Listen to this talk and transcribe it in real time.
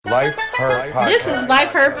Life Her Podcast. This is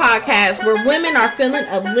Life Her Podcast, where women are feeling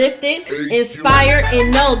uplifted, inspired,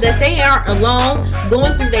 and know that they aren't alone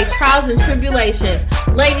going through their trials and tribulations.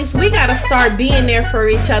 Ladies, we got to start being there for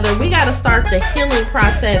each other. We got to start the healing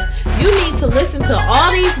process. You need to listen to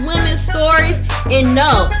all these women's stories and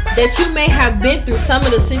know that you may have been through some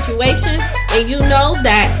of the situations, and you know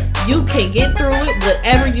that you can get through it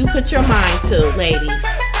whatever you put your mind to, ladies.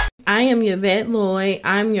 I am Yvette Lloyd.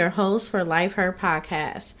 I'm your host for Life Her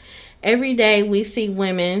Podcast. Every day we see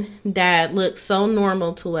women that look so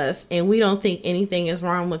normal to us and we don't think anything is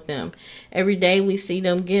wrong with them. Every day we see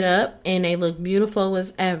them get up and they look beautiful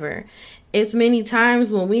as ever. It's many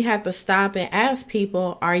times when we have to stop and ask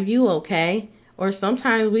people, are you okay? Or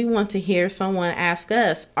sometimes we want to hear someone ask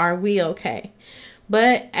us, are we okay?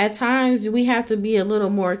 But at times we have to be a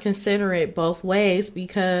little more considerate both ways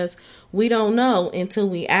because we don't know until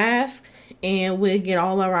we ask, and we'll get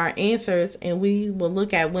all of our answers, and we will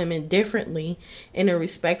look at women differently in a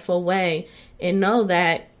respectful way and know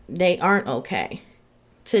that they aren't okay.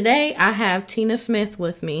 Today I have Tina Smith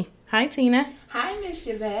with me. Hi, Tina. Hi, Miss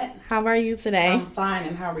Yvette. How are you today? I'm fine,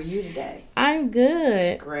 and how are you today? I'm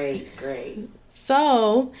good. Great.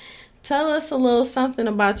 So, tell us a little something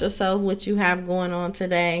about yourself, what you have going on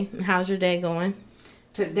today. How's your day going?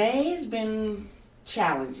 Today's been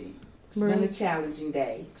challenging. It's been a challenging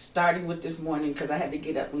day, starting with this morning because I had to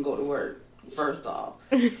get up and go to work, first off.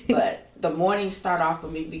 But the mornings start off for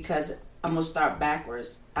me because I'm going to start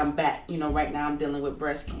backwards. I'm back. Right now I'm dealing with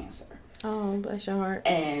breast cancer. Oh, bless your heart.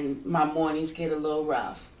 And my mornings get a little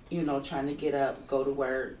rough, trying to get up, go to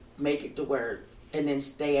work, make it to work, and then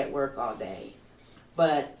stay at work all day.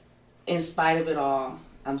 But in spite of it all,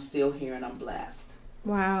 I'm still here and I'm blessed.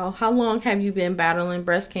 Wow. How long have you been battling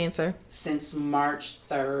breast cancer? Since March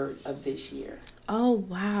 3rd of this year. Oh,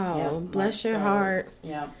 wow. Yeah, bless your 3rd. heart.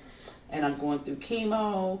 Yeah. And I'm going through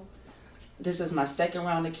chemo. This is my second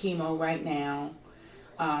round of chemo right now.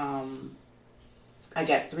 I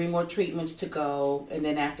got 3 more treatments to go. And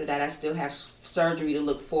then after that, I still have surgery to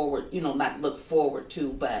look forward, not look forward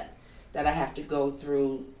to, but that I have to go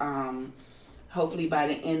through. Hopefully by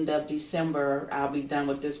the end of December, I'll be done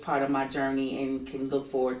with this part of my journey and can look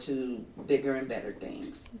forward to bigger and better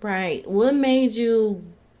things. Right. What made you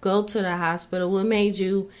go to the hospital? What made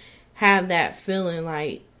you have that feeling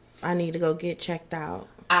like, I need to go get checked out?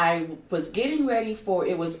 I was getting ready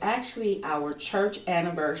it was actually our church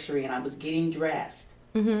anniversary, and I was getting dressed.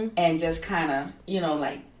 Mm-hmm. And just kind of,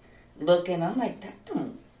 looking. I'm like, that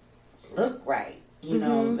don't look right,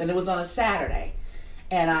 know. And it was on a Saturday.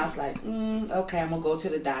 And I was like, okay, I'm going to go to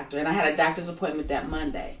the doctor. And I had a doctor's appointment that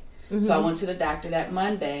Monday. Mm-hmm. So I went to the doctor that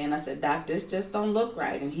Monday, and I said, Doc, this just don't look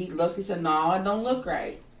right. And he looked, he said, no, it don't look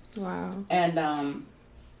right. Wow. And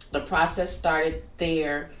the process started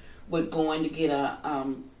there with going to get a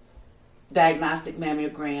diagnostic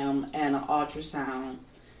mammogram and an ultrasound.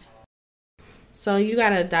 So you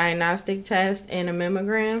got a diagnostic test and a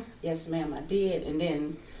mammogram? Yes, ma'am, I did. And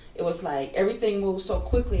then it was like everything moved so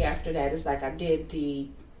quickly after that. It's like I did the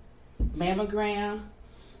mammogram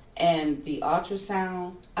and the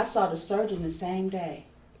ultrasound. I saw the surgeon the same day.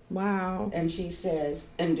 Wow. And she says,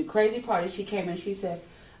 and the crazy part is she came and she says,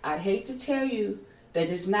 I'd hate to tell you that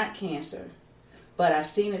it's not cancer, but I've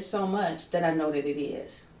seen it so much that I know that it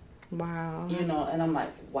is. Wow. And I'm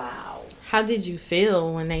like, wow. How did you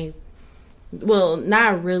feel when well,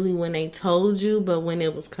 not really when they told you, but when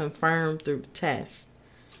it was confirmed through the test?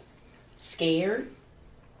 Scared,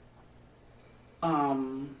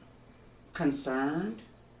 concerned,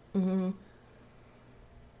 and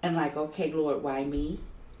like, okay, Lord, why me?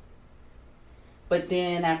 But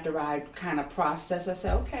then after I kind of processed, I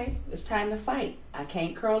said, okay, it's time to fight. I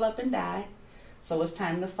can't curl up and die, so it's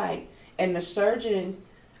time to fight. And the surgeon,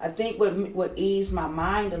 I think what eased my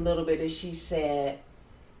mind a little bit is she said,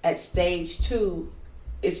 at stage 2,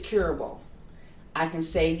 it's curable. I can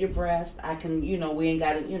save your breast. I can, we ain't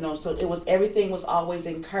got to, so everything was always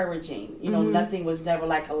encouraging. Nothing was never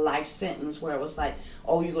like a life sentence where it was like,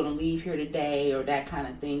 oh, you're going to leave here today or that kind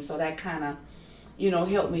of thing. So that kind of,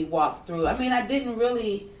 helped me walk through. I mean, I didn't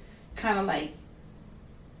really kind of like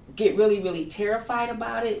get really, really terrified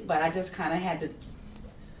about it, but I just kind of had to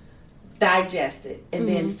digest it and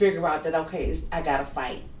then figure out that, okay, I got to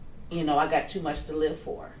fight. I got too much to live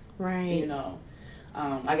for. Right.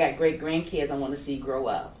 I got great grandkids I want to see grow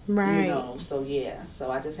up. Right. So yeah. So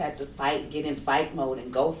I just had to get in fight mode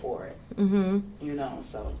and go for it. Mm-hmm.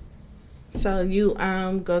 So you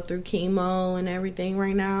go through chemo and everything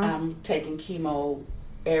right now? I'm taking chemo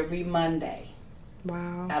every Monday.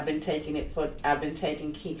 Wow. I've been taking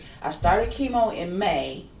chemo. I started chemo in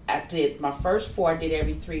May. I did my first 4 I did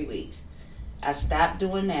every 3 weeks. I stopped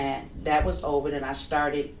doing that. That was over. Then I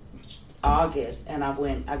started August, and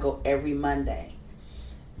I go every Monday.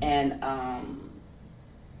 And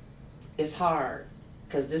it's hard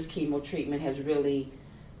because this chemo treatment has really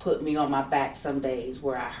put me on my back some days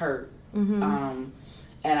where I hurt.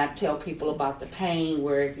 And I tell people about the pain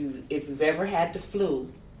where if you've ever had the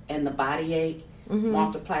flu and the body ache,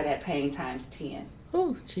 multiply that pain times 10.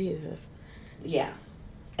 Oh, Jesus. Yeah.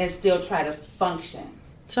 And still try to function.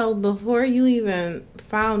 So before you even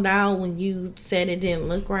found out, when you said it didn't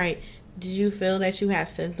look right, did you feel that you had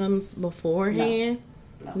symptoms beforehand?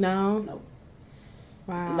 No.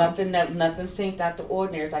 Wow. Nothing seemed out the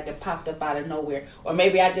ordinary. It's like it popped up out of nowhere. Or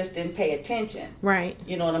maybe I just didn't pay attention. Right.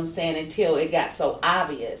 You know what I'm saying? Until it got so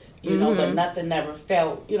obvious, you know, but nothing never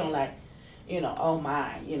felt, like, oh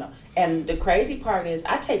my, And the crazy part is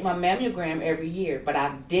I take my mammogram every year, but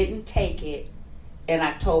I didn't take it in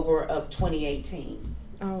October of 2018.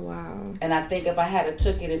 Oh, wow. And I think if I had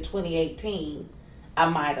took it in 2018, I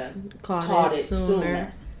might have caught it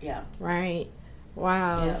sooner. Yeah. Right.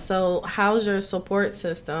 Wow. Yeah. So how's your support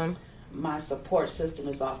system? My support system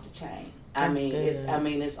is off the chain.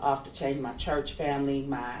 It's off the chain. My church family,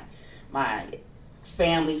 my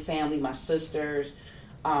family, my sisters,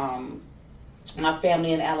 my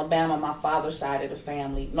family in Alabama, my father's side of the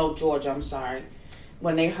family. No, Georgia, I'm sorry.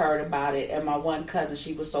 When they heard about it, and my one cousin,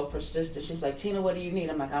 she was so persistent. She was like, Tina, what do you need?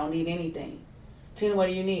 I'm like, I don't need anything. Tina, what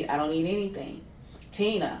do you need? I don't need anything.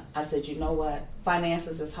 Tina, I said, you know what?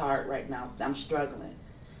 Finances is hard right now. I'm struggling.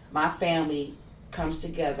 My family comes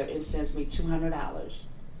together and sends me $200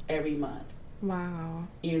 every month. Wow.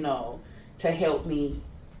 To help me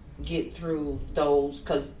get through those,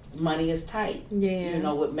 because money is tight.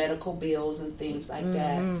 Yeah. With medical bills and things like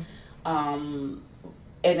that.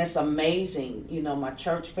 And it's amazing. My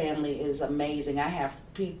church family is amazing. I have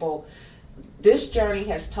people. This journey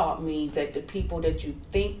has taught me that the people that you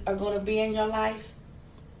think are going to be in your life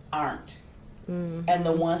aren't. And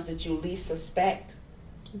the ones that you least suspect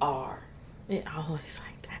are. It always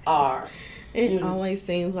like that. Are. It always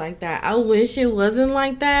seems like that. I wish it wasn't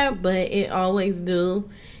like that, but it always do.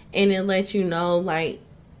 And it lets you know, like,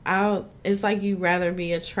 it's like you'd rather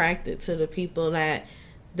be attracted to the people that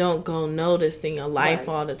don't go noticed in your life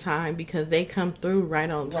all the time, because they come through right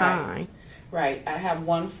on time. Right. I have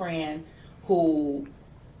one friend who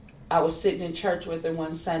I was sitting in church with her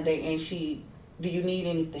one Sunday, and do you need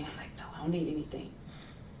anything? I'm like, no, I don't need anything.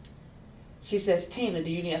 She says, Tina, do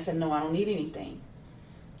you need? I said, no, I don't need anything.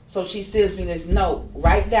 So she sends me this note,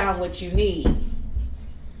 write down what you need.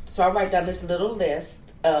 So I write down this little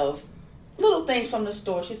list of little things from the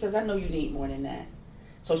store. She says, I know you need more than that.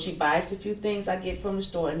 So she buys the few things I get from the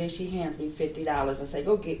store, and then she hands me $50 and say,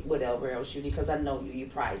 go get whatever else you need, because I know you're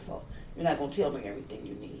prideful. You're not going to tell me everything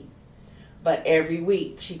you need. But every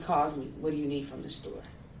week she calls me, what do you need from the store?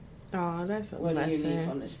 Oh, that's a What blessing. do you need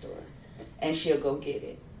from the store? And she'll go get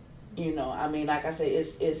it. Like I said,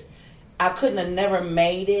 it's I couldn't have never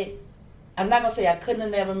made it. I'm not going to say I couldn't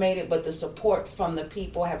have never made it, but the support from the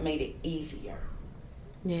people have made it easier.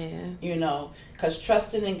 Yeah. Because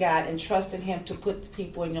trusting in God and trusting Him to put the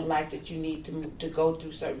people in your life that you need to go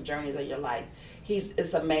through certain journeys of your life,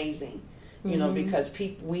 it's amazing. Because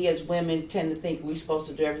we as women tend to think we're supposed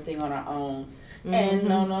to do everything on our own. And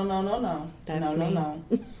no. That's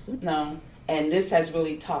No. And this has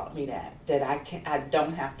really taught me that I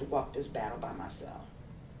don't have to walk this battle by myself.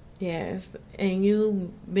 Yes. And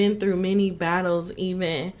you've been through many battles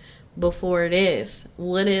even before this.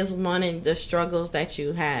 What is one of the struggles that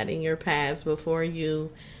you had in your past before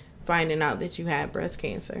you finding out that you had breast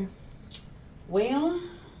cancer? Well,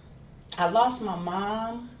 I lost my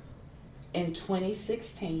mom in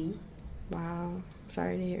 2016. Wow.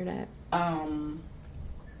 Sorry to hear that.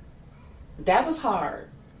 That was hard.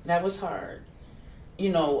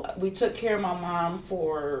 We took care of my mom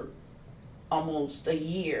for almost a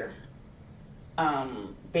year,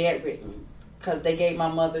 bedridden, because they gave my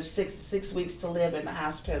mother six weeks to live in the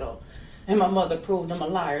hospital, and my mother proved them a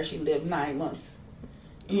liar. She lived 9 months,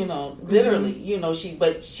 literally.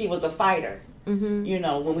 She was a fighter.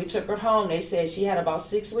 When we took her home, they said she had about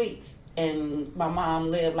 6 weeks, and my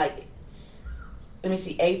mom lived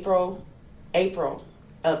April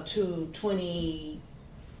of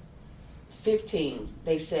 2015,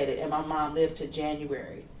 they said it, and my mom lived to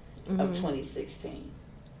January of 2016.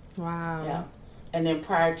 Wow. Yeah. And then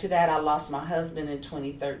prior to that, I lost my husband in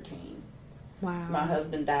 2013. Wow. My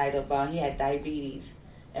husband died of, he had diabetes,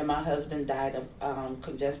 and my husband died of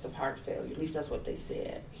congestive heart failure. At least that's what they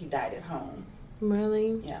said. He died at home.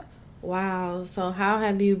 Really? Yeah. Wow. So how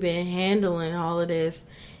have you been handling all of this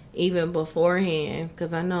even beforehand?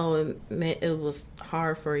 Because I know it was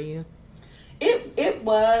hard for you. It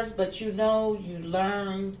was, but you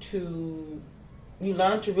learn to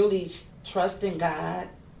really trust in God.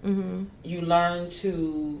 Mm-hmm. You learn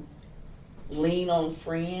to lean on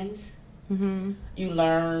friends. Mm-hmm. You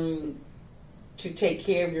learn to take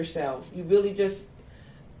care of yourself. You really just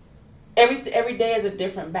every day is a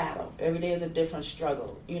different battle. Every day is a different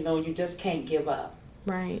struggle. You just can't give up.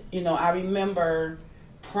 Right. I remember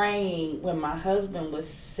praying when my husband was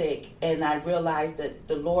sick, and I realized that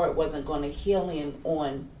the Lord wasn't going to heal him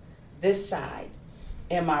on this side.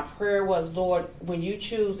 And my prayer was, Lord,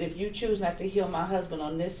 if you choose not to heal my husband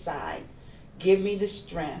on this side, give me the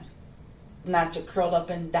strength not to curl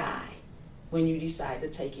up and die when you decide to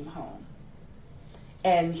take him home.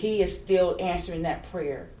 And he is still answering that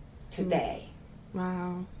prayer today.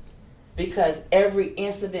 Wow. Because every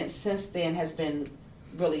incident since then has been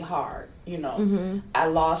really hard. Mm-hmm. I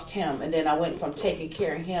lost him, and then I went from taking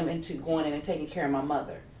care of him into going in and taking care of my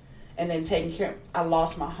mother. And then I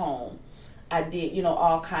lost my home. I did,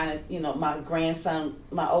 all kind of,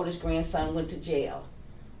 my oldest grandson went to jail,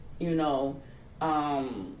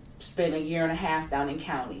 spent a year and a half down in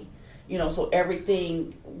county, so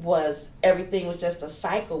everything was just a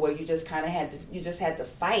cycle where you just kind of had to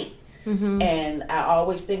fight. Mm-hmm. And I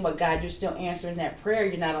always think, well, God, you're still answering that prayer.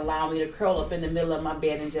 You're not allowing me to curl up in the middle of my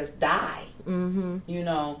bed and just die, mm-hmm.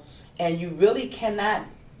 And you really cannot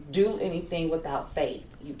do anything without faith.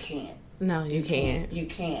 You can't. No, you can't. You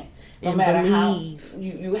can't. No and matter believe. how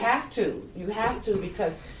you have to. You have to,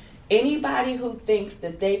 because anybody who thinks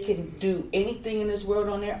that they can do anything in this world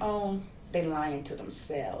on their own, they're lying to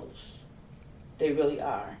themselves. They really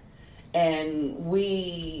are. And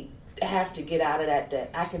we have to get out of that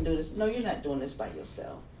I can do this. No, you're not doing this by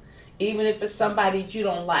yourself. Even if it's somebody that you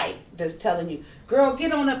don't like that's telling you, girl,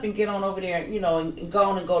 get on up and get on over there, and go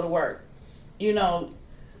on and go to work.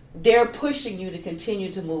 They're pushing you to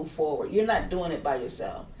continue to move forward. You're not doing it by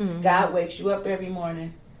yourself. Mm-hmm. God wakes you up every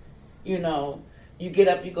morning. You get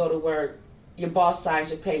up, you go to work. Your boss signs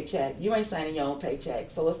your paycheck. You ain't signing your own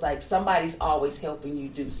paycheck. So it's like somebody's always helping you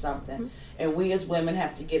do something. Mm-hmm. And we as women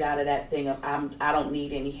have to get out of that thing of I don't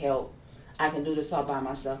need any help. I can do this all by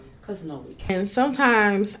myself. Because no, we can't. And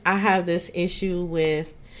sometimes I have this issue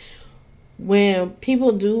with when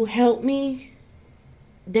people do help me,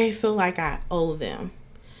 they feel like I owe them.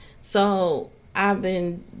 So I've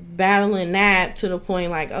been battling that to the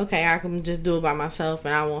point like, okay, I can just do it by myself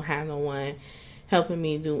and I won't have no one helping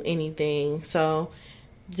me do anything. So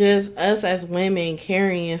just us as women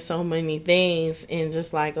carrying so many things and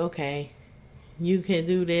just like, okay, you can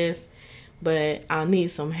do this, but I'll need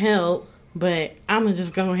some help, but I'm going to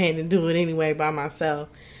just go ahead and do it anyway by myself.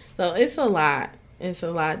 So it's a lot. It's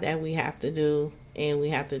a lot that we have to do, and we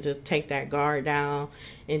have to just take that guard down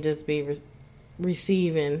and just be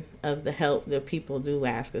receiving of the help that people do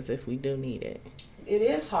ask us if we do need it. It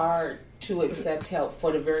is hard to accept help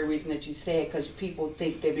for the very reason that you said, because people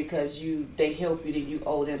think that because they help you that you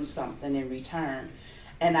owe them something in return.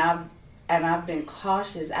 And I've been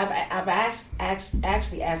cautious. I've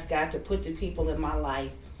actually asked God to put the people in my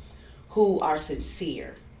life who are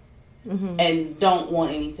sincere, mm-hmm. and don't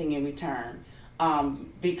want anything in return,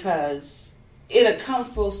 because it'll come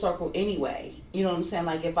full circle anyway. You know what I'm saying?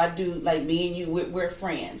 Like if I do, like me and you, we're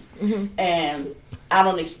friends, mm-hmm. and I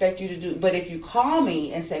don't expect you to do, but if you call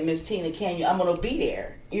me and say, Miss Tina, can you, I'm going to be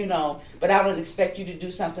there, but I don't expect you to do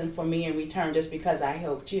something for me in return just because I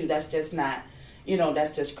helped you. That's just not,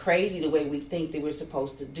 that's just crazy the way we think that we're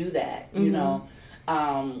supposed to do that, mm-hmm.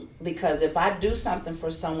 Because if I do something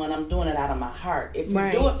for someone, I'm doing it out of my heart. If you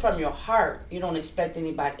right. do it from your heart, you don't expect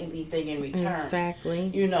anything in return.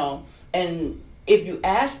 Exactly. And if you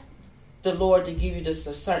ask the Lord to give you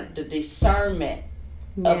the discernment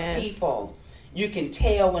yes. of people, you can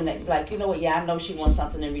tell when they, like, I know she wants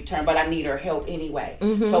something in return, but I need her help anyway.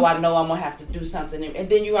 Mm-hmm. So I know I'm going to have to do something. And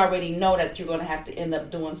then you already know that you're going to have to end up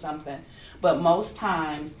doing something. But most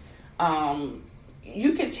times,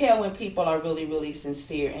 you can tell when people are really, really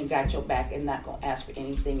sincere and got your back and not going to ask for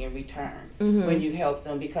anything in return, mm-hmm. when you help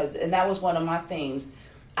them. And that was one of my things.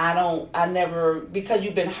 Because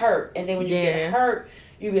you've been hurt. And then when you get hurt,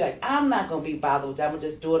 you be like, I'm not going to be bothered with that. I'm going to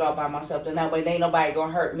just do it all by myself. Then that way, ain't nobody going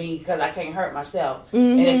to hurt me because I can't hurt myself. Mm-hmm.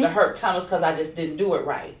 And if the hurt comes because I just didn't do it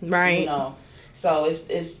right. Right. So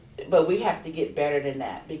but we have to get better than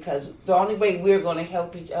that, because the only way we're going to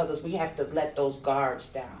help each other is we have to let those guards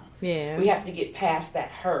down. Yeah. We have to get past that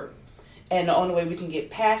hurt. And the only way we can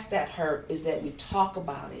get past that hurt is that we talk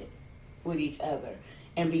about it with each other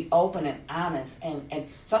and be open and honest. And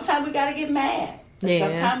sometimes we got to get mad. Yeah.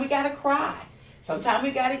 Sometimes we got to cry. Sometimes we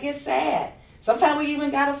got to get sad. Sometimes we even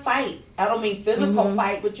got to fight. I don't mean physical mm-hmm.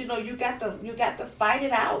 fight, but you got to fight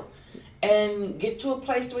it out. and get to a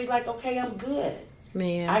place where you're like, okay, I'm good.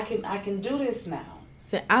 Man, I can do this now.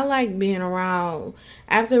 I like being around.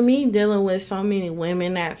 After me dealing with so many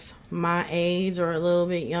women that's my age or a little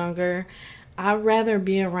bit younger, I'd rather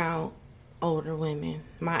be around older women,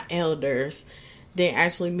 my elders, than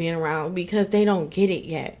actually being around, because they don't get it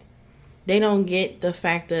yet. They don't get the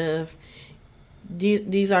fact of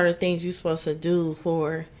these are the things you're supposed to do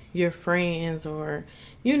for your friends, or,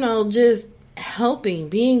 you know, just helping,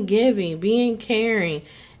 being giving, being caring.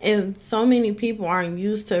 And so many people aren't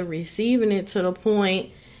used to receiving it, to the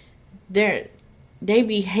point they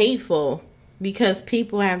be hateful because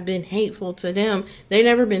people have been hateful to them. They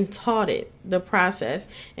never been taught it, the process.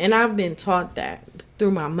 And I've been taught that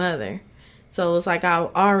through my mother. So it's like I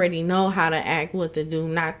already know how to act, what to do,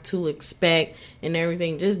 not to expect, and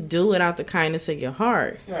everything. Just do it out the kindness of your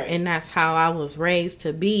heart. Right. And that's how I was raised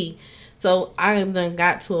to be. So I then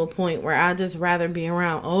got to a point where I just rather be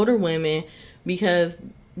around older women, because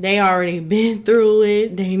they already been through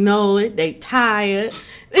it. They know it. They tired.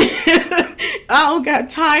 I don't got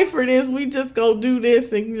time for this. We just go do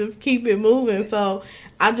this and just keep it moving. So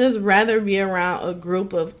I just rather be around a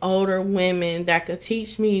group of older women that could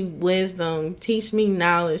teach me wisdom, teach me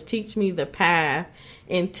knowledge, teach me the path,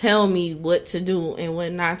 and tell me what to do and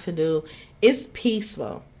what not to do. It's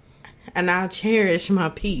peaceful, and I cherish my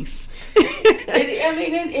peace.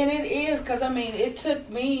 It is, because, it took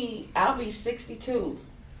me, I'll be 62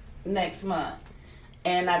 next month.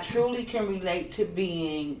 And I truly can relate to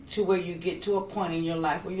being to where you get to a point in your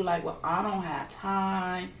life where you're like, well, I don't have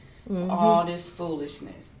time for all this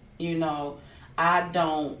foolishness. You know, I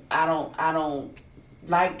don't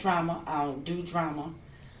like drama. I don't do drama.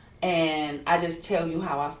 And I just tell you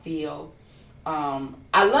how I feel.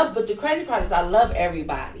 But the crazy part is I love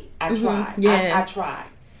everybody. I try. Yeah. I try.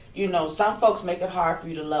 You know, some folks make it hard for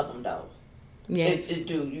you to love them, though. Yes. It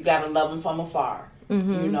do. You got to love them from afar, you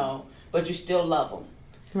know, but you still love them.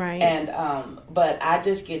 Right. And, but I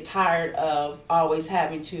just get tired of always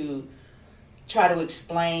having to try to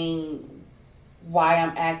explain why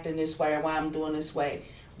I'm acting this way or why I'm doing this way.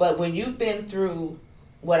 But when you've been through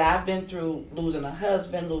what I've been through, losing a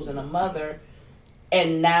husband, losing a mother,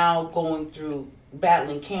 and now going through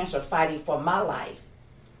battling cancer, fighting for my life,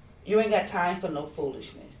 you ain't got time for no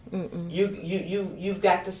foolishness. You've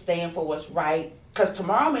got to stand for what's right, because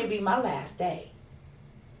tomorrow may be my last day.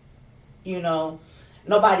 You know,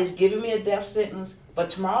 nobody's giving me a death sentence, but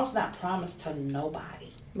tomorrow's not promised to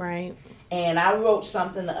nobody. Right. And I wrote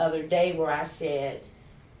something the other day where I said,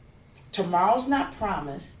 tomorrow's not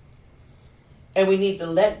promised, and we need to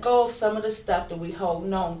let go of some of the stuff that we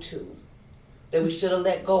hold on to, that we should have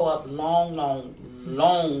let go of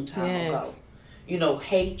long time ago. You know,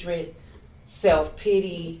 hatred,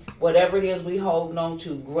 self-pity, whatever it is we hold on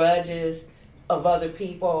to, grudges of other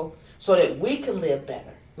people, so that we can live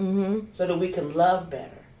better. So that we can love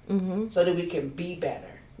better. So that we can be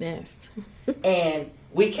better. Yes. And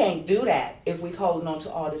we can't do that if we holding on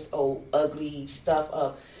to all this old ugly stuff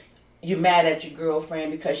of you mad at your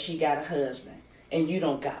girlfriend because she got a husband and you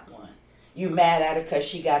don't got one. You mad at her because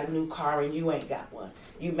she got a new car and you ain't got one.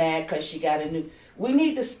 You mad because she got a new... We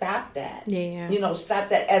need to stop that. Yeah. You know, stop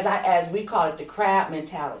that, as we call it, the crab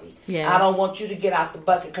mentality. Yes. I don't want you to get out the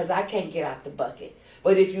bucket because I can't get out the bucket.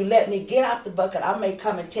 But if you let me get out the bucket, I may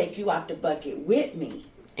come and take you out the bucket with me.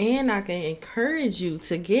 And I can encourage you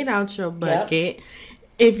to get out your bucket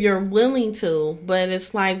if you're willing to. But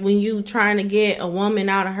it's like when you trying to get a woman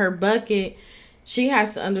out of her bucket, she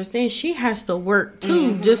has to understand she has to work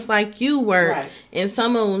too, just like you work. Right. And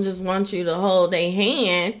some of them just want you to hold their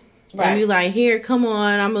hand. Right. And be like, here, come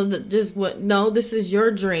on, I'm gonna just no, this is your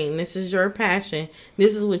dream, this is your passion,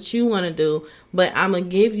 this is what you want to do, but I'm gonna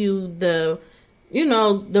give you the, you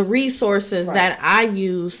know, the resources that I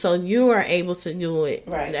use so you are able to do it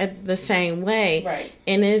the same way. Right.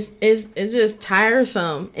 And it's just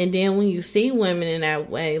tiresome. And then when you see women in that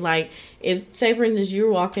way, like if, say for instance,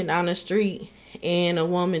 you're walking down the street and a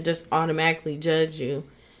woman just automatically judge you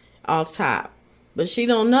off top. But she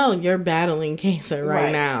don't know you're battling cancer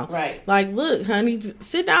right now. Right. Like, look, honey,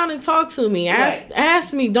 sit down and talk to me.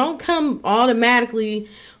 Ask me. Don't come automatically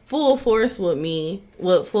full force with me,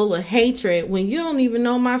 full of hatred when you don't even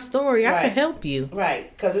know my story. I can help you.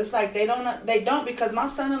 Right. Because it's like they don't, because my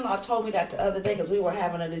son-in-law told me that the other day because we were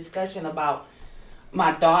having a discussion about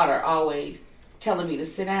my daughter always telling me to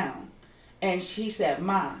sit down. And she said,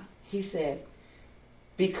 Ma, he says,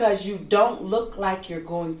 because you don't look like you're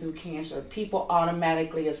going through cancer, people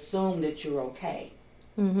automatically assume that you're okay.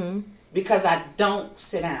 Because I don't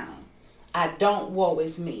sit down. I don't woe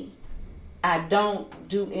is me. I don't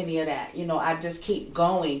do any of that. You know, I just keep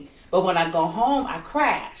going. But when I go home, I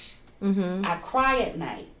crash. Mm-hmm. I cry at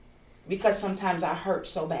night because sometimes I hurt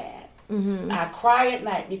so bad. Mm-hmm. I cry at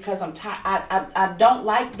night because I'm tired. I don't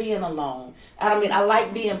like being alone. I mean, I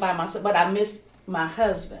like being by myself, but I miss my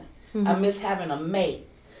husband. Mm-hmm. I miss having a mate.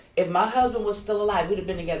 If my husband was still alive, we'd have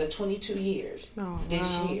been together 22 years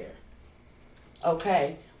this year.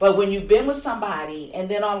 Okay? But when you've been with somebody and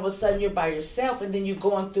then all of a sudden you're by yourself and then you're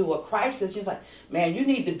going through a crisis, you're like, man, you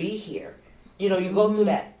need to be here. You know, you go through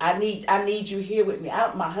that. I need you here with me.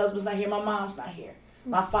 My husband's not here. My mom's not here.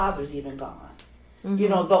 My father's even gone. Mm-hmm. You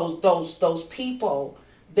know, those people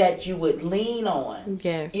that you would lean on,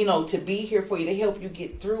 yes, you know, to be here for you, to help you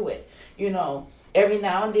get through it. You know, every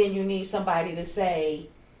now and then you need somebody to say,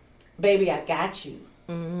 baby, I got you.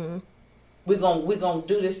 Mm-hmm. We're gonna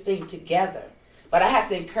do this thing together. But I have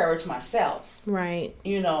to encourage myself. Right.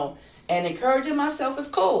 You know, and encouraging myself is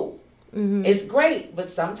cool. Mm-hmm. It's great, but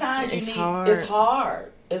sometimes it's hard.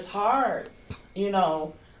 It's hard. You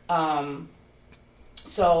know,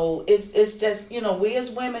 so it's just, you know, we as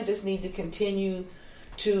women just need to continue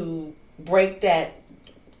to break that,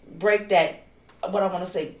 what I want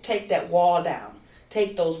to say, take that wall down.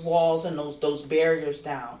 Take those walls and those barriers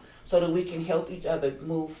down so that we can help each other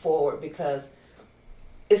move forward, because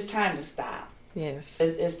it's time to stop. Yes.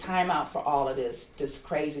 It's time out for all of this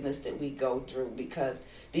craziness that we go through, because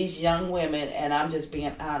these young women, and I'm just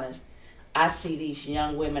being honest, I see these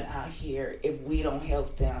young women out here, if we don't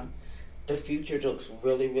help them, the future looks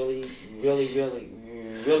really, really, really, really,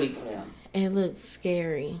 really grim. It looks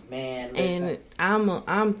scary. Man, listen. And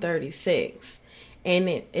I'm 36, and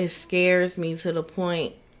it scares me to the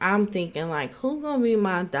point I'm thinking, like, who gonna be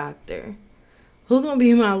my doctor? Who gonna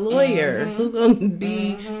be my lawyer? Mm-hmm. Who gonna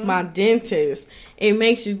be my dentist? It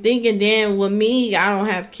makes you think. And then with me, I don't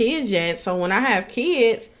have kids yet. So when I have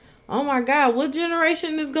kids, oh my God, what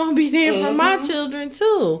generation is gonna be there for my children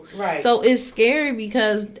too? Right. So it's scary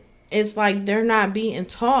because it's like they're not being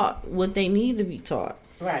taught what they need to be taught.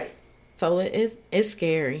 Right. So it's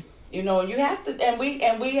scary. You know, you have to, and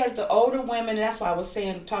we as the older women, and that's why I was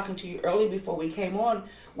talking to you early before we came on,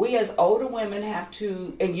 we as older women have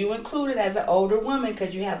to, and you included as an older woman,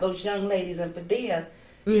 because you have those young ladies in Fidea,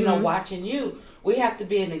 you know, watching you. We have to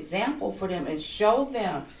be an example for them and show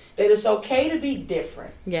them that it's okay to be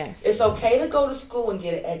different. Yes. It's okay to go to school and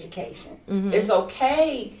get an education. Mm-hmm. It's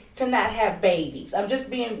okay to not have babies. I'm just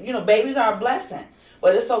being, you know, babies are a blessing.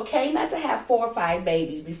 But it's okay not to have 4 or 5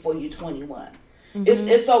 babies before you're 21. Mm-hmm.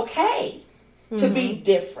 It's okay to be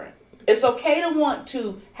different. It's okay to want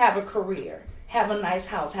to have a career, have a nice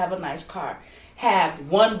house, have a nice car, have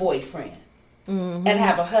one boyfriend, and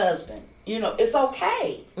have a husband. You know, it's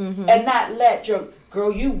okay. And not let your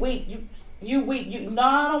girl, you weak. No,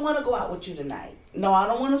 I don't want to go out with you tonight. No, I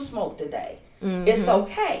don't want to smoke today. It's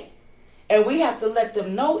okay. And we have to let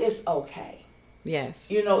them know it's okay.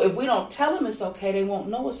 Yes. You know, if we don't tell them it's okay, they won't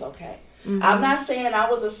know it's okay. I'm not saying I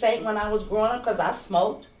was a saint when I was growing up, because I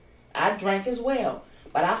smoked. I drank as well.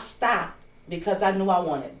 But I stopped because I knew I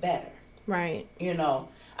wanted better. Right. You know,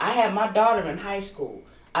 I had my daughter in high school.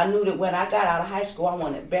 I knew that when I got out of high school, I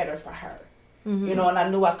wanted better for her. You know, and I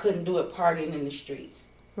knew I couldn't do it partying in the streets.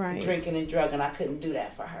 Right. Drinking and drugging. I couldn't do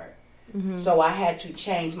that for her. So I had to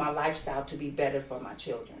change my lifestyle to be better for my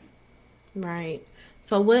children. Right.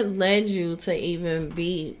 So what led you to even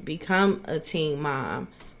become a teen mom?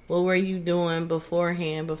 What were you doing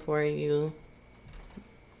beforehand, before you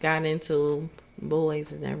got into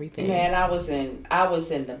boys and everything? Man, I was in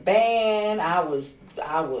the band. I was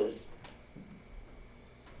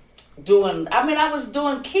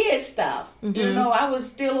doing kid stuff. You know, I was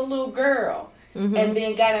still a little girl. And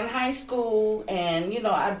then got in high school, and you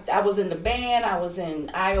know, I was in the band, I was in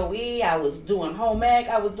IOE, I was doing home ec,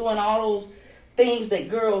 I was doing all those things that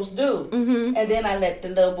girls do. And then I let the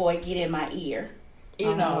little boy get in my ear,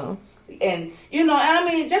 you know. And you know, and I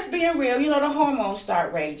mean, just being real, you know, the hormones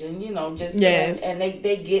start raging, you know, just yes. and they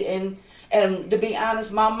get in. And to be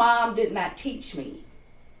honest, my mom did not teach me.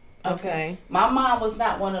 Okay. My mom was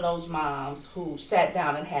not one of those moms who sat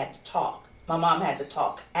down and had to talk. My mom had to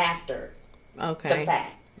talk after the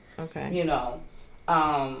fact. Okay. You know,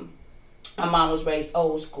 my mom was raised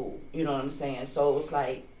old school, you know what I'm saying? So it was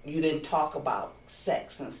like, you didn't talk about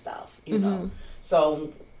sex and stuff, you know?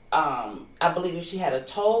 So, I believe if she had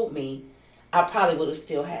told me, I probably would have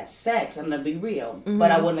still had sex. I'm going to be real.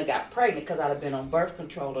 But I wouldn't have got pregnant, because I'd have been on birth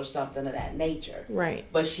control or something of that nature. Right.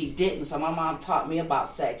 But she didn't. So my mom taught me about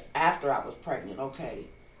sex after I was pregnant. Okay,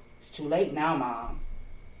 it's too late now, Mom.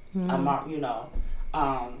 I'm, you know.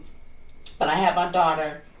 But I had my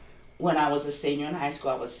daughter when I was a senior in high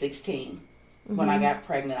school. I was 16. When I got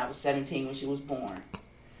pregnant, I was 17 when she was born.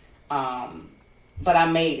 But I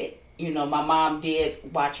made it. You know, my mom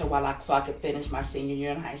did watch her so I could finish my senior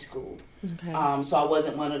year in high school. Okay. So I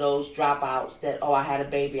wasn't one of those dropouts that, I had a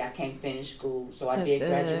baby, I can't finish school. So I did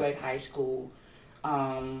graduate high school.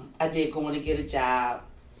 I did go in to get a job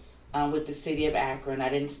with the city of Akron. I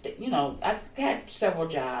didn't, I had several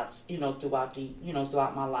jobs,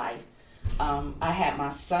 throughout my life. I had my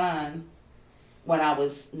son when I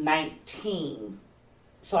was 19.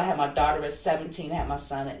 So I had my daughter at 17. I had my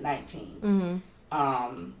son at 19.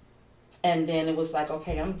 Mm-hmm. And then it was like,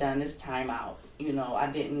 okay, I'm done. It's time out. I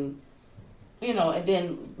didn't, and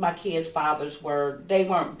then my kids' fathers they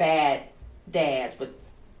weren't bad dads, but,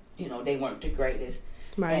 they weren't the greatest.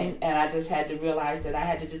 Right. And I just had to realize that I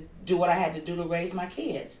had to just do what I had to do to raise my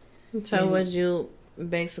kids. So was you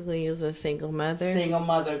basically a single mother? Single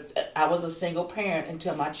mother. I was a single parent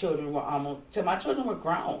until my children were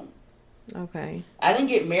grown. Okay. I didn't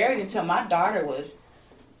get married until my daughter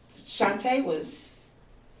Shantae was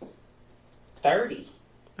 30.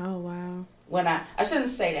 Oh, wow. When I shouldn't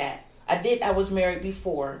say that. I was married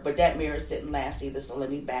before, but that marriage didn't last either, so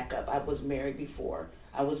let me back up. I was married before.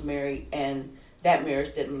 I was married, and that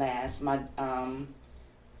marriage didn't last.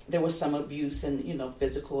 There was some abuse and,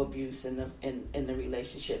 physical abuse in the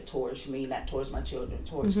relationship towards me, not towards my children,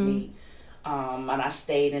 towards mm-hmm. me. And I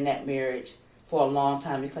stayed in that marriage for a long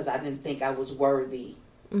time because I didn't think I was worthy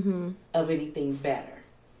mm-hmm. of anything better.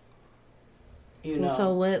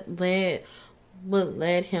 So what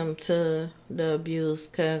led him to the abuse?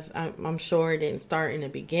 Because I'm sure it didn't start in the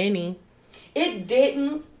beginning. It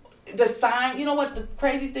didn't. The sign, what the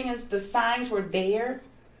crazy thing is, the signs were there,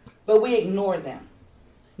 but we ignored them.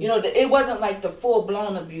 It wasn't like the full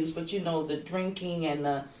blown abuse, but the drinking and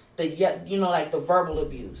the like the verbal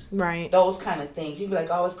abuse, right? Those kind of things. You'd be like,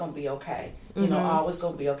 oh, it's gonna be okay. Mm-hmm. Oh, it's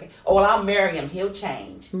gonna be okay. Oh, well, I'll marry him. He'll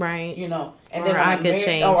change, right? And or then I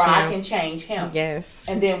can change him. Yes.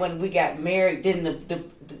 And then when we got married, then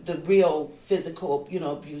the real physical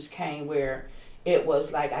abuse came, where it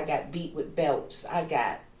was like I got beat with belts. I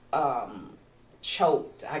got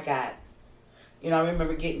choked. I got, I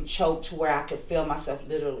remember getting choked to where I could feel myself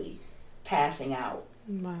literally passing out.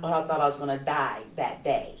 Wow. But I thought I was going to die that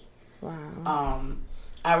day. Wow.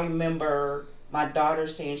 I remember my daughter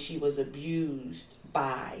saying she was abused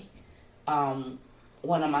by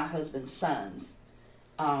one of my husband's sons.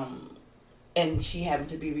 And she happened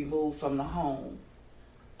to be removed from the home.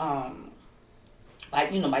 My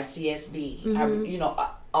CSB,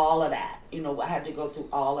 mm-hmm. All of that. I had to go through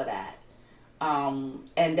all of that.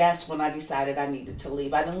 And that's when I decided I needed to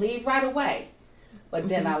leave. I didn't leave right away, but mm-hmm.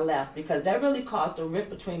 then I left because that really caused a rift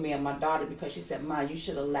between me and my daughter, because she said, "Ma, you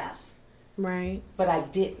should have left." Right. But I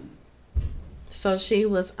didn't. So she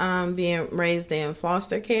was being raised in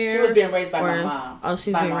foster care? She was being raised by my mom. Oh,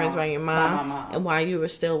 she's being raised by your mom? By my mom. And while you were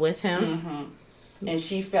still with him? Mm-hmm. And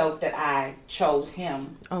she felt that I chose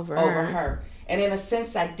him over her. And in a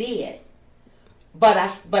sense, I did. But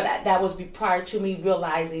that was prior to me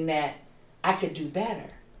realizing that I could do better.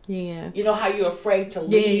 Yeah. You know how you're afraid to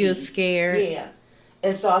leave? Yeah, you're scared. Yeah.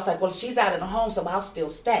 And so I was like, well, she's out of the home, so I'll still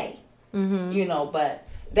stay. Mm-hmm. But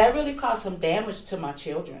that really caused some damage to my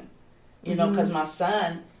children. Because my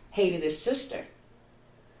son hated his sister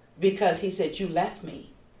because he said, you left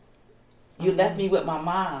me. You left me with my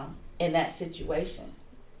mom in that situation.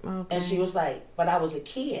 Okay. And she was like, but I was a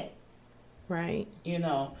kid. Right.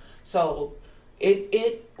 So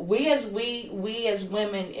we as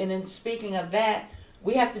women, and in speaking of that,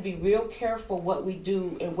 we have to be real careful what we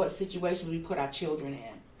do and what situations we put our children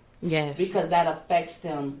in. Yes. Because that affects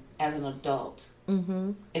them as an adult.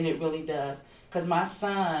 Mm-hmm. And it really does. Because my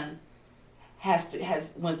son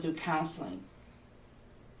has went through counseling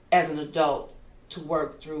as an adult to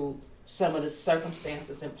work through some of the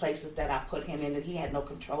circumstances and places that I put him in that he had no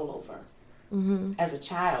control over as a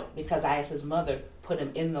child, because I, as his mother, put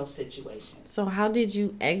him in those situations. So how did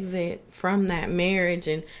you exit from that marriage,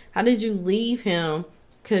 and how did you leave him?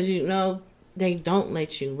 Because they don't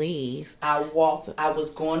let you leave. I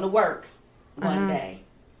was going to work one day.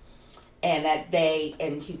 And that day,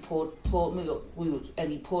 and he pulled me.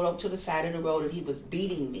 And he pulled up to the side of the road, and he was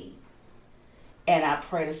beating me. And I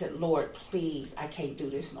prayed and said, "Lord, please, I can't do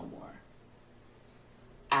this no more.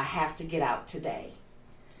 I have to get out today."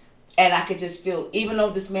 And I could just feel, even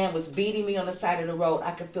though this man was beating me on the side of the road,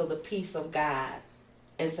 I could feel the peace of God,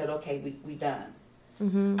 and said, "Okay, we done."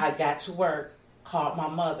 Mm-hmm. I got to work, called my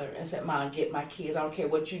mother, and said, "Mom, get my kids. I don't care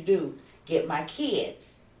what you do. Get my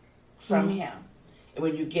kids from him. And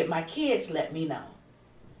when you get my kids, let me know."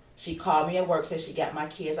 She called me at work, said she got my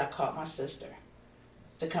kids. I called my sister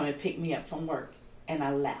to come and pick me up from work. And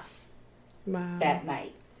I left that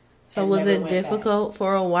night. So was it difficult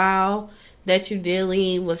for a while that you did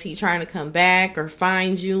leave? Was he trying to come back or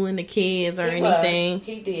find you and the kids or anything?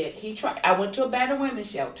 He did. He tried. I went to a battered women's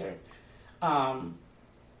shelter.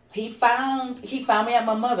 He found me at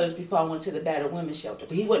my mother's before I went to the battered women's shelter.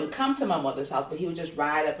 He wouldn't come to my mother's house, but he would just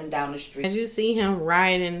ride up and down the street. As you see him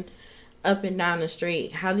riding up and down the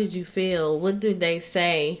street, how did you feel? What did they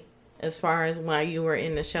say as far as while you were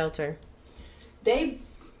in the shelter? They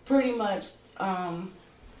pretty much, taught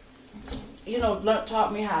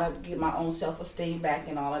me how to get my own self-esteem back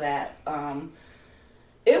and all of that.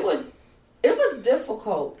 It was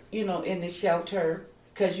difficult, in the shelter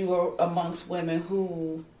because you were amongst women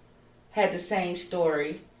who had the same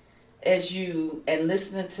story as you and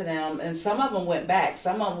listening to them. And some of them went back.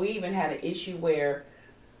 We even had an issue where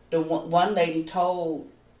the one lady told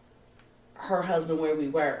her husband where we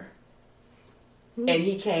were. Mm-hmm.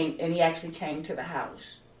 And he actually came to the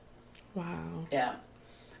house. Wow. Yeah.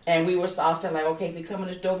 And we were all still like, okay, if he come in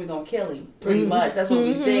this door, we're going to kill him. Pretty much. That's what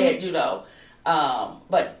we said,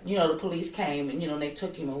 But, the police came and, they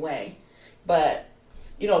took him away. But,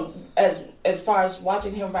 as far as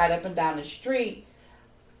watching him ride up and down the street,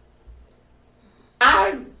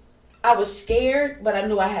 I was scared, but I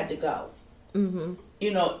knew I had to go. Mm-hmm.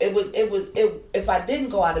 If I didn't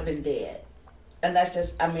go, I'd have been dead. And that's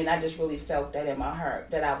just, I just really felt that in my heart,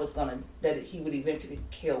 that he would eventually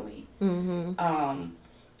kill me. Mm-hmm.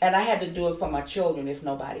 And I had to do it for my children, if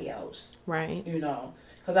nobody else. Right.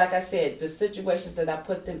 Because like I said, the situations that I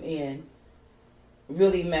put them in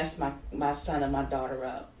really messed my son and my daughter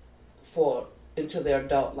up into their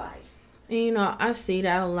adult life. And, I see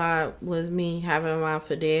that a lot with me having my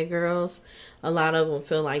for dead girls. A lot of them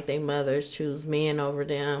feel like their mothers choose men over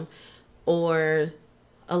them. Or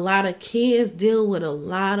a lot of kids deal with a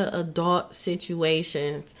lot of adult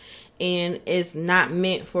situations. And it's not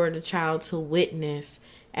meant for the child to witness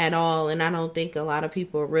at all. And I don't think a lot of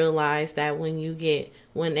people realize that when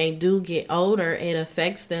they do get older, it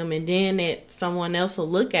affects them. And then someone else will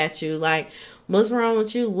look at you like, what's wrong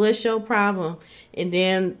with you? What's your problem? And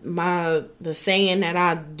then the saying that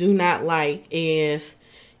I do not like is,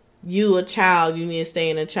 you a child, you need to stay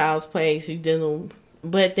in a child's place.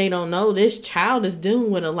 But they don't know this child is dealing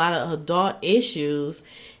with a lot of adult issues,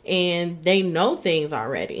 and they know things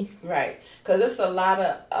already. Right, because it's a lot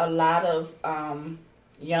of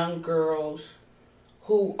young girls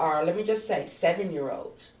who are, let me just say,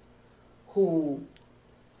 7-year-olds who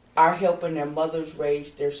are helping their mothers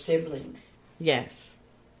raise their siblings. Yes.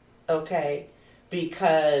 Okay,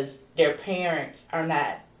 because their parents are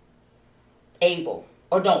not able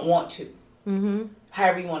or don't want to. Mm-hmm.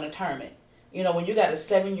 However you want to term it. When you got a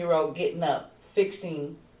 7-year-old getting up,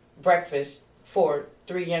 fixing breakfast for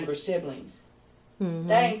 3 younger siblings, mm-hmm.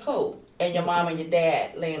 that ain't cool. And your mom and your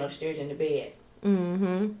dad laying upstairs in the bed.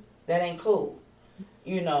 Mm-hmm. That ain't cool.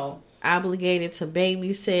 Obligated to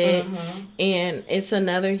babysit. Mm-hmm. And it's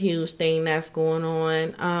another huge thing that's going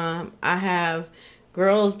on. I have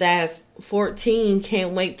girls that's 14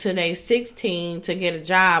 can't wait till they 16 to get a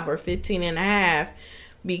job, or 15 and a half,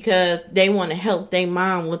 because they want to help their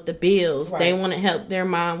mom with the bills. Right. They want to help their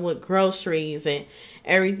mom with groceries and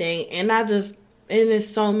everything. And there's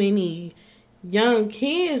so many young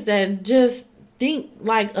kids that just think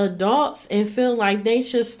like adults and feel like they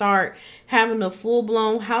should start having a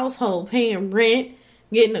full-blown household, paying rent,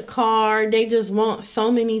 getting a car. They just want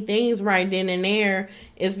so many things right then and there.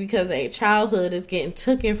 It's because their childhood is getting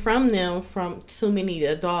taken from them from too many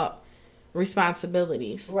adult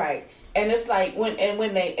responsibilities. Right. And it's like when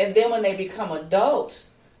they become adults,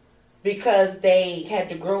 because they had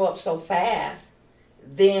to grow up so fast,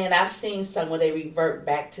 then I've seen some where they revert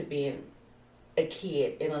back to being a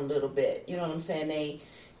kid in a little bit. You know what I'm saying?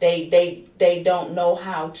 They don't know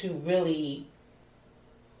how to really,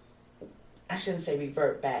 I shouldn't say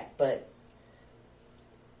revert back, but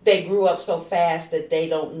they grew up so fast that they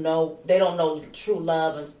don't know true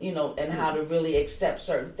love and how to really accept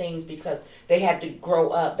certain things, because they had to grow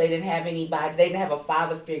up. They didn't have anybody. They didn't have a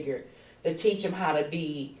father figure to teach them how to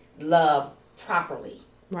be loved properly.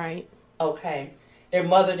 Right. Okay. Their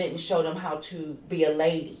mother didn't show them how to be a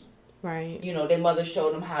lady. Right. Their mother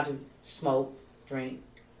showed them how to smoke, drink,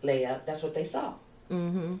 lay up. That's what they saw.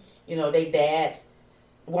 Mm-hmm. Their dads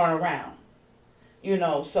weren't around.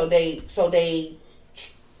 So they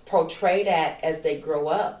portray that as they grow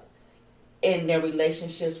up in their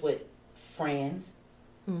relationships with friends,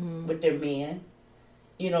 mm-hmm. with their men.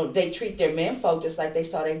 They treat their men folk just like they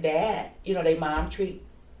saw their dad. Their mom treat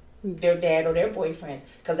their dad or their boyfriends,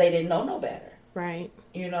 because they didn't know no better. Right.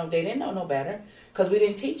 They didn't know no better, because we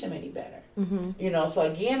didn't teach them any better. Mm-hmm. So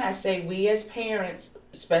again, I say we as parents,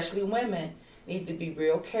 especially women, need to be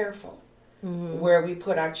real careful where we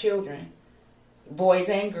put our children, boys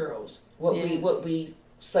and girls, what we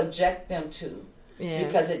subject them to,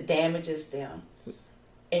 because it damages them.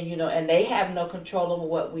 And, you know, and they have no control over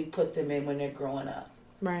what we put them in when they're growing up.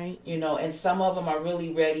 Right. You know, and some of them are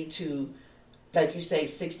really ready to, like you say,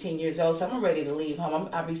 16 years old. Some are ready to leave home.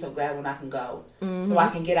 I'll be so glad when I can go. So I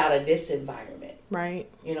can get out of this environment. Right.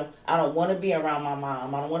 You know, I don't want to be around my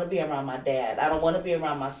mom. I don't want to be around my dad. I don't want to be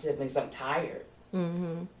around my siblings. I'm tired.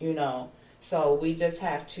 You know, so we just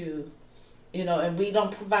have to, you know, and we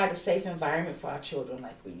don't provide a safe environment for our children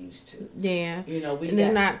like we used to. Yeah. You know,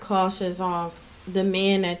 they're not cautious of the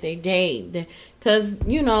men that they date. Because,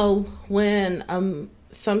 you know, when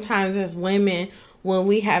sometimes as women, when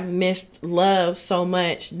we have missed love so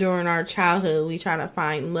much during our childhood, we try to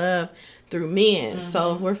find love through men.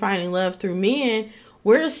 So if we're finding love through men,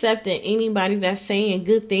 we're accepting anybody that's saying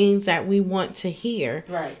good things that we want to hear.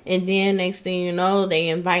 Right. And then next thing you know, they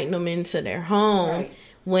inviting them into their home. Right.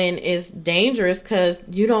 When it's dangerous, because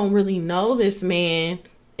you don't really know this man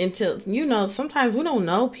until, you know, sometimes we don't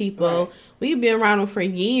know people. Right. We could be around them for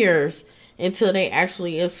years until they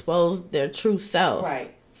actually expose their true self.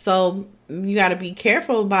 Right. So you got to be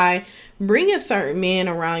careful by bringing certain men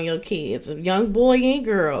around your kids, a young boy and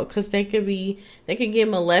girl, because they could get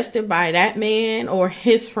molested by that man or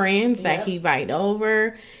his friends that he invite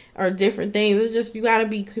over, or different things. It's just, you got to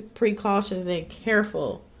be precautious and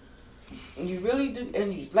careful. You really do,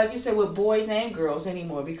 and like you said, with boys and girls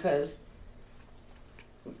anymore, because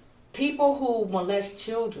people who molest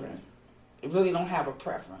children really don't have a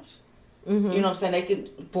preference. You know what I'm saying? They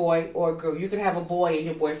could, boy or girl. You could have a boy and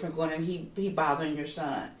your boyfriend going and he bothering your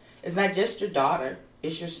son. It's not just your daughter,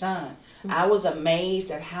 it's your son. I was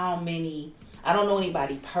amazed at how many, I don't know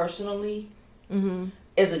anybody personally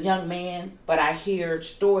as a young man, but I hear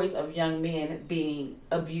stories of young men being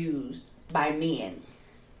abused by men,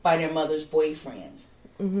 by their mother's boyfriends.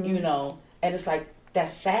 You know, and it's like,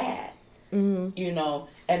 that's sad. You know,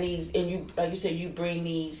 and you, like you said, you bring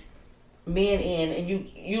these men in, and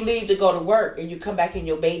you leave to go to work, and you come back and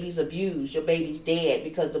your baby's abused, your baby's dead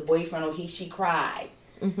because the boyfriend or she cried,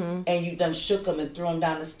 and you done shook him and threw him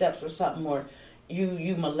down the steps or something, or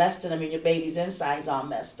you molested him and your baby's insides all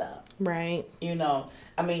messed up. Right. You know,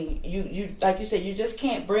 I mean, you like you said, you just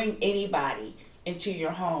can't bring anybody into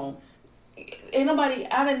your home.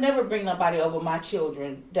 I'd never bring nobody over my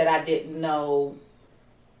children that I didn't know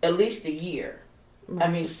at least a year. Right.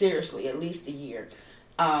 I mean, seriously, at least a year.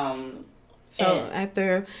 So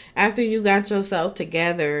after you got yourself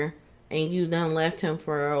together and you done left him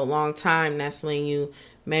for a long time, that's when you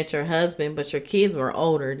met your husband, but your kids were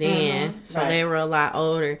older then, so they were a lot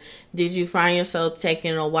older. Did you find yourself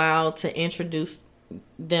taking a while to introduce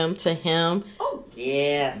them to him? Oh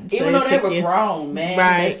yeah, so even though they were grown, man.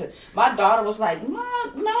 Right. Listen, my daughter was like,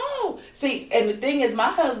 "Mom, no." See, and the thing is, my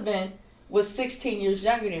husband was 16 years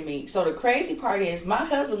younger than me. So the crazy part is, my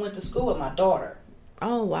husband went to school with my daughter.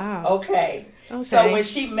 Oh, wow. Okay. So when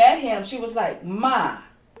she met him, she was like, "Ma."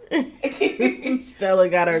 Stella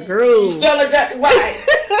got her groove. Right.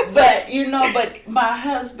 But, you know, but my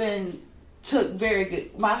husband took very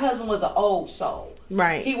good. My husband was an old soul.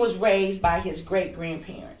 Right. He was raised by his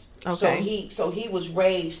great-grandparents. Okay. So he was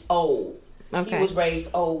raised old. Okay. He was raised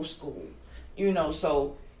old school. You know,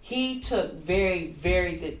 so he took very,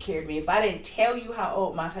 very good care of me. If I didn't tell you how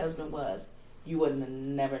old my husband was, you wouldn't have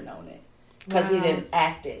never known it. Because he didn't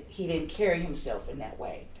act it. He didn't carry himself in that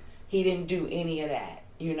way. He didn't do any of that,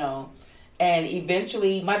 you know. And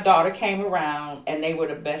eventually my daughter came around and they were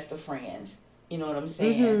the best of friends. You know what I'm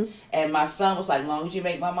saying? And my son was like, "As long as you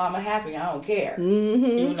make my mama happy, I don't care."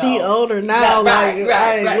 You know? He older now.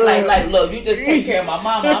 Right. Like, look, you just take care of my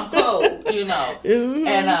mama, I'm cool, you know.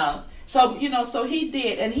 And so, you know, so he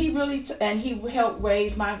did. And he really, and he helped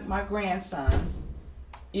raise my grandsons.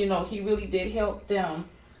 You know, he really did help them.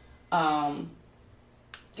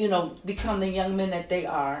 You know, become the young men that they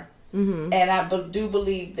are. And I do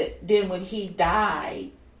believe that then when he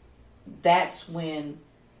died, that's when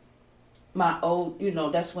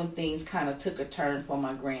that's when things kind of took a turn for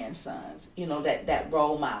my grandsons. You know, that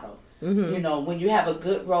role model. You know, when you have a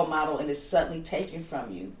good role model and it's suddenly taken from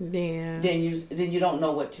you, then you don't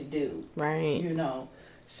know what to do. Right. You know.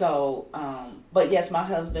 So, but yes, my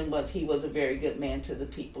husband was a very good man to the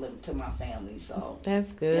people and to my family. So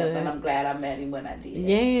that's good. Yeah, and I'm glad I met him when I did.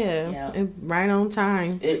 Yeah. And right on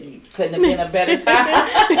time. It couldn't have been a better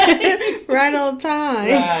time. Right on time.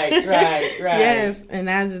 Right. Yes, and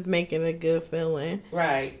that's just making a good feeling.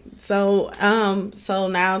 Right. So, so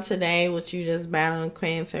now today, with you just battling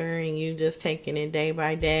cancer and you just taking it day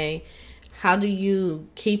by day, how do you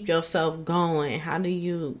keep yourself going? How do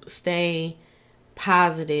you stay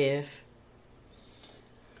positive?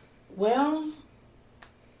 Well,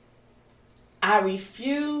 I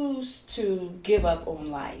refuse to give up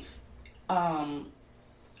on life.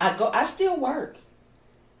 I still work.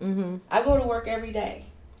 Mm-hmm. I go to work every day.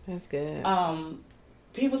 That's good.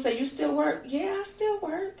 People say, you still work? Yeah, I still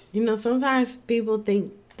work. You know, sometimes people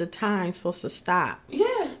think the time's supposed to stop.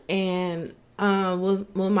 Yeah. And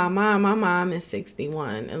with my mom is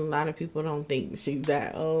 61, and a lot of people don't think she's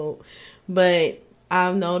that old. But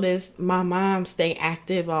I've noticed my mom stay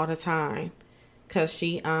active all the time, cause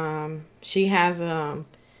she has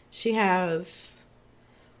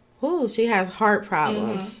heart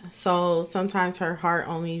problems. Mm-hmm. So sometimes her heart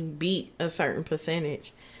only beat a certain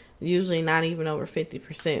percentage, usually not even over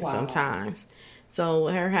 50%. Wow. Sometimes. So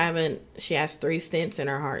she has 3 stents in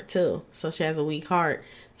her heart too. So she has a weak heart.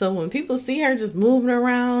 So when people see her just moving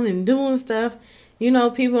around and doing stuff, you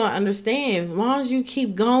know, people understand. As long as you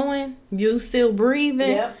keep going, you still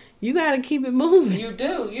breathing. Yep. You got to keep it moving. You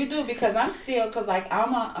do, because I'm still involved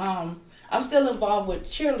with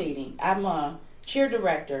cheerleading. I'm a cheer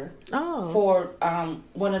director for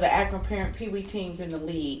one of the Akron Parent Pee Wee teams in the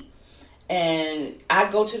league, and I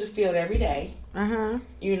go to the field every day.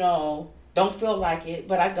 You know, don't feel like it,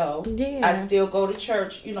 but I go. Yeah. I still go to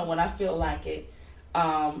church, you know, when I feel like it.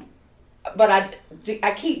 But I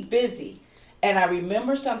keep busy. And I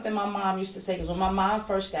remember something my mom used to say, because when my mom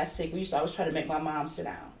first got sick, we used to always try to make my mom sit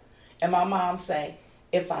down. And my mom say,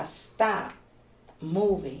 if I stop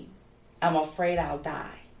moving, I'm afraid I'll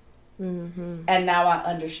die. Mm-hmm. And now I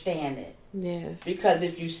understand it. Yes. Because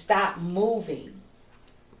if you stop moving,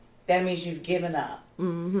 that means you've given up.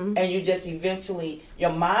 Mm-hmm. And you just eventually,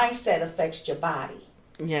 your mindset affects your body.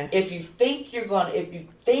 Yes. If you think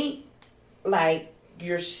like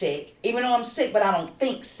you're sick, even though I'm sick, but I don't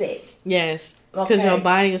think sick. Yes. Because your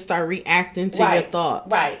body will start reacting to your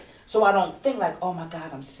thoughts. Right. So I don't think like, oh my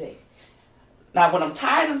God, I'm sick. Now when I'm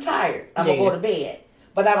tired. I'm going to go to bed.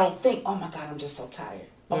 But I don't think, oh my God, I'm just so tired.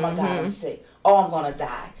 Oh my God, I'm sick. Oh, I'm going to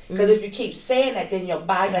die. Because if you keep saying that, then your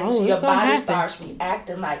body starts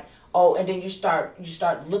reacting like, oh, and then you start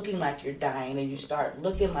looking like you're dying, and you start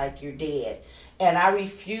looking like you're dead. And I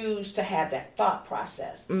refuse to have that thought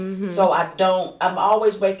process. Mm-hmm. So I'm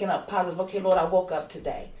always waking up positive. Okay, Lord, I woke up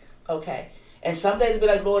today. Okay. And some days be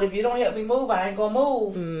like, Lord, if you don't help me move, I ain't going to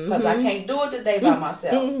move. Because I can't do it today by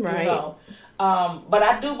myself. Right. You know? But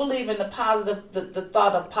I do believe in the positive, the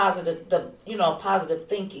thought of positive, positive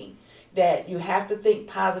thinking. That you have to think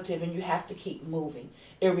positive and you have to keep moving,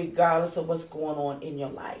 irregardless of what's going on in your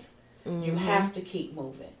life. Mm-hmm. You have to keep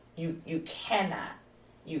moving. You cannot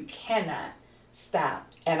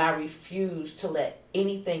stop. And I refuse to let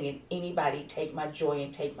anything and anybody take my joy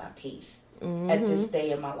and take my peace at this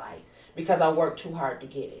day in my life, because I worked too hard to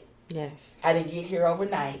get it. Yes. I didn't get here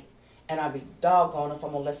overnight, and I'll be doggone if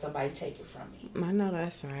I'm going to let somebody take it from me. I know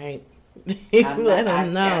that's right. I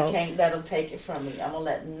can't let them take it from me. I'm going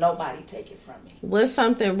to let nobody take it from me. What's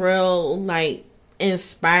something real, like,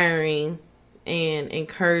 inspiring and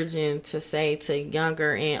encouraging to say to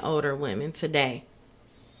younger and older women today?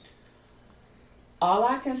 All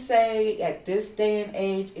I can say at this day and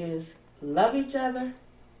age is love each other,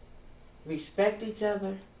 respect each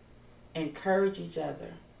other, encourage each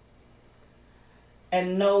other,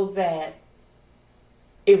 and know that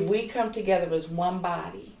if we come together as one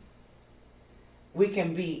body, we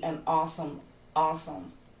can be an awesome,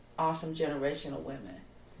 awesome, awesome generation of women.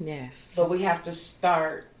 Yes. But we have to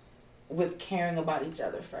start with caring about each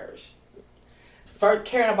other first.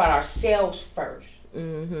 Caring about ourselves first.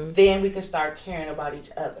 Mm-hmm. Then we can start caring about each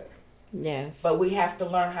other. Yes. But we have to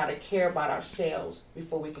learn how to care about ourselves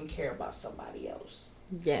before we can care about somebody else.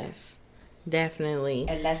 Yes. Definitely.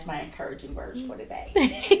 And that's my encouraging words for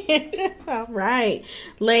today. All right.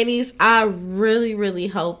 Ladies, I really, really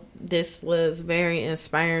hope this was very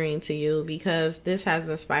inspiring to you, because this has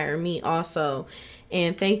inspired me also.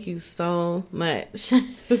 And thank you so much for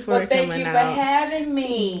well, thank coming you out. for having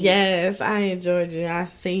me. Yes, I enjoyed you. I've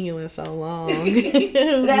seen you in so long. That's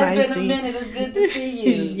been a minute. It's good to see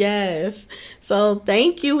you. Yes. So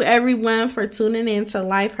thank you, everyone, for tuning in to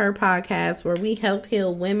Life Her Podcast, where we help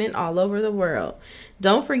heal women all over the world.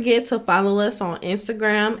 Don't forget to follow us on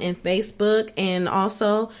Instagram and Facebook, and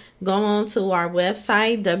also go on to our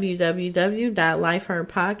website,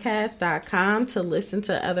 www.lifeherpodcast.com, to listen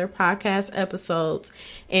to other podcast episodes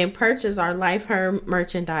and purchase our Life Her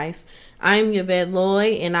merchandise. I'm Yvette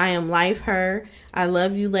Lloyd, and I am Life Her. I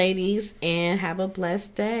love you, ladies, and have a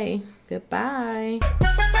blessed day. Goodbye.